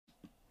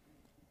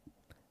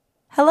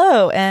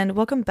Hello, and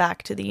welcome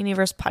back to the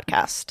Universe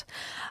Podcast.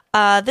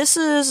 This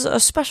is a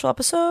special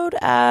episode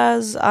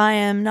as I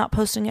am not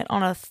posting it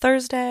on a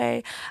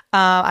Thursday.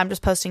 I'm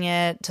just posting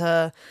it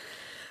to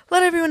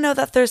let everyone know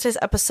that Thursday's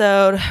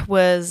episode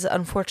was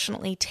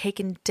unfortunately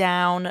taken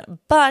down,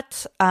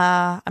 but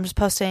I'm just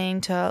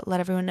posting to let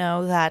everyone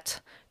know that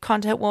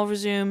content will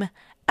resume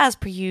as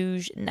per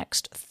usual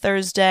next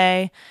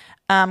Thursday.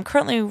 I'm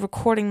currently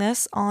recording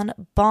this on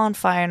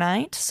Bonfire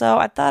night, so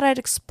I thought I'd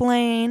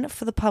explain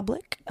for the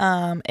public,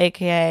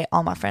 aka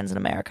all my friends in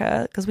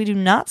America, because we do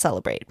not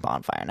celebrate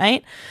Bonfire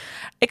night,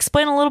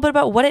 explain a little bit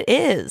about what it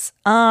is.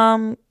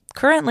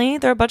 Currently,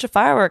 there are a bunch of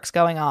fireworks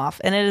going off,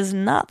 and it is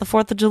not the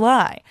 4th of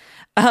July.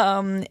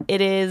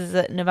 It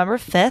is November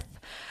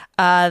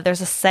 5th. There's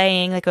a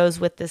saying that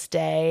goes with this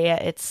day.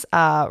 It's,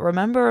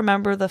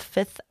 remember the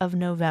 5th of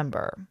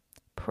November.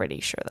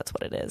 Pretty sure that's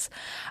what it is.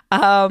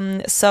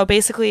 So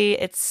basically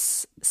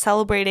it's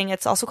celebrating,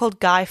 it's also called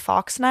Guy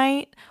Fawkes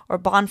Night or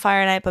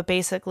Bonfire Night, but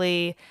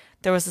basically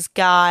there was this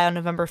guy on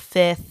November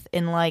 5th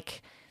in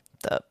like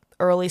the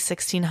early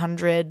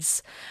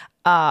 1600s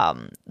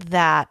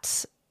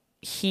that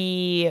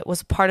he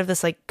was part of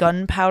this like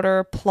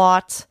gunpowder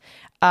plot,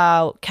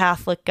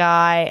 Catholic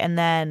guy, and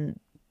then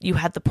you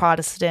had the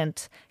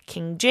Protestant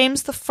King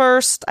James the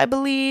First, I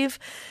believe.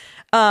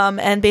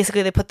 And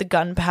basically they put the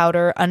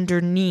gunpowder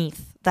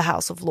underneath the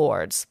House of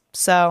Lords.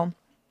 So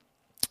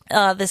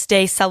this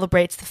day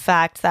celebrates the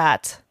fact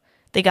that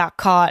they got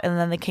caught and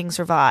then the king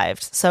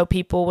survived. So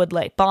people would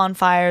light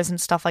bonfires and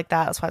stuff like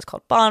that. That's why it's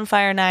called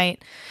Bonfire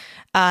Night.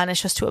 And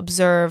it's just to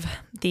observe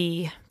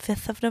the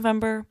 5th of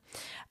November.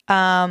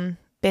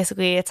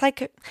 Basically, it's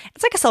like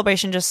a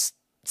celebration, just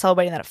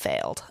celebrating that it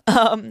failed.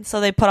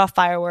 So they put off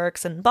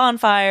fireworks and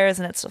bonfires,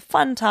 and it's a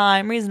fun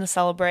time, reason to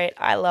celebrate.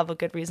 I love a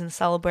good reason to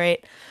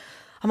celebrate.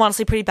 I'm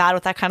honestly pretty bad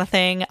with that kind of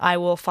thing. I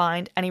will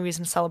find any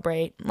reason to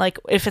celebrate. Like,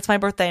 if it's my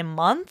birthday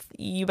month,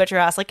 you bet your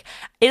ass. Like,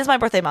 it is my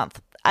birthday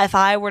month. If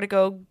I were to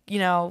go,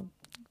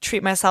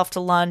 treat myself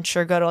to lunch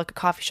or go to, like, a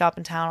coffee shop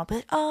in town, I'll be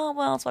like, oh,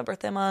 well, it's my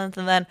birthday month.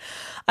 And then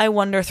I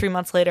wonder 3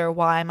 months later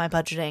why my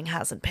budgeting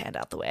hasn't panned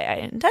out the way I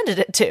intended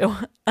it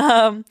to.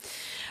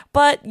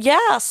 But,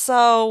 yeah,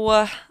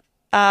 so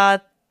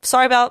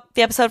sorry about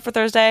the episode for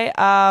Thursday.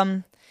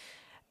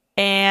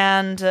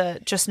 And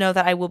just know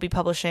that I will be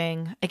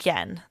publishing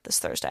again this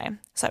Thursday.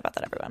 Sorry about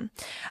that, everyone.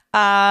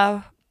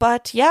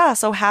 But yeah,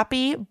 so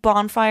happy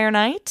Bonfire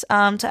Night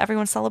to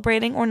everyone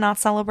celebrating or not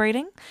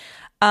celebrating.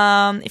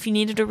 If you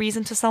needed a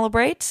reason to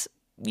celebrate,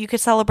 you could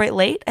celebrate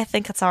late. I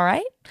think that's all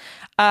right.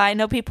 I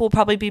know people will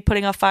probably be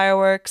putting off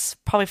fireworks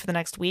probably for the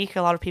next week.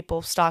 A lot of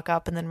people stock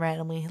up and then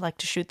randomly like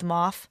to shoot them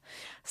off,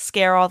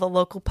 scare all the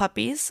local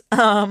puppies.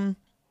 So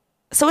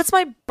it's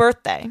my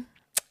birthday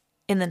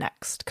in the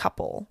next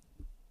couple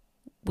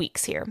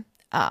weeks here.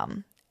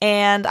 And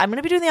I'm going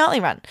to be doing the Otley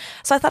Run.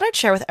 So I thought I'd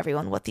share with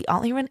everyone what the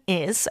Otley Run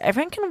is so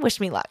everyone can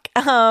wish me luck.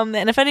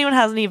 And if anyone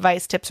has any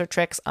advice, tips, or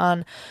tricks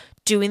on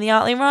doing the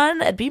Otley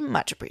Run, it'd be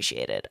much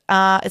appreciated.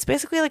 It's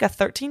basically like a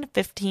 13 to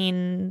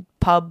 15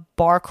 pub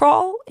bar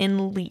crawl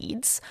in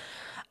Leeds.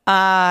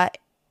 And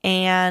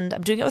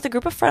I'm doing it with a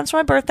group of friends for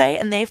my birthday,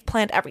 and they've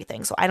planned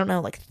everything. So I don't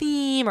know like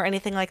theme or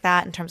anything like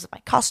that in terms of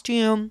my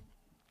costume.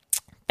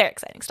 Very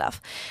exciting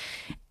stuff.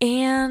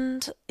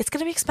 And it's going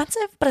to be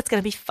expensive, but it's going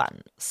to be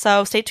fun.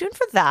 So stay tuned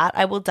for that.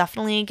 I will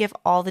definitely give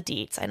all the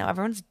deets. I know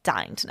everyone's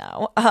dying to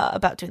know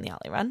about doing the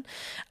Otley Run.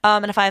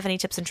 And if I have any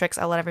tips and tricks,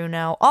 I'll let everyone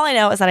know. All I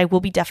know is that I will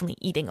be definitely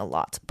eating a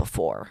lot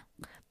before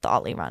the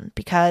Otley Run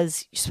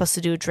because you're supposed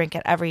to do a drink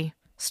at every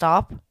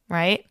stop,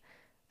 right?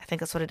 I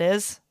think that's what it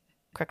is.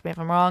 Correct me if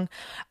I'm wrong.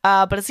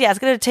 But it's going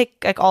to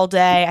take like all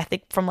day. I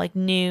think from like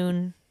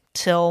noon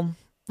till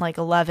like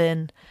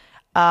 11.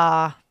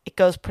 It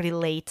goes pretty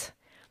late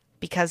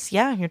because,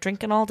 you're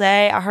drinking all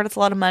day. I heard it's a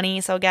lot of money.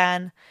 So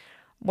again,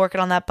 working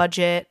on that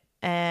budget.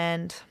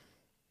 And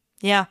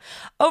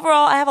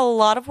overall, I have a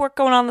lot of work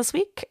going on this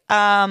week.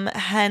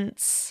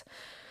 Hence,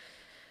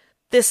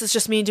 this is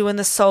just me doing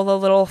this solo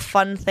little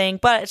fun thing.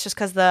 But it's just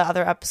because the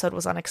other episode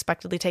was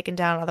unexpectedly taken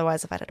down.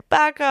 Otherwise, if I had a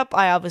backup,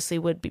 I obviously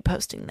would be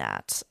posting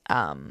that.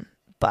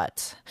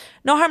 But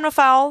no harm, no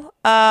foul.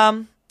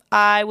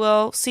 I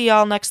will see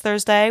y'all next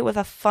Thursday with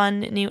a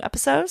fun new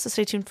episode, so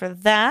stay tuned for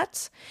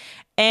that.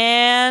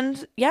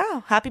 And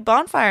happy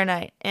Bonfire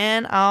Night,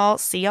 and I'll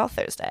see y'all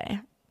Thursday.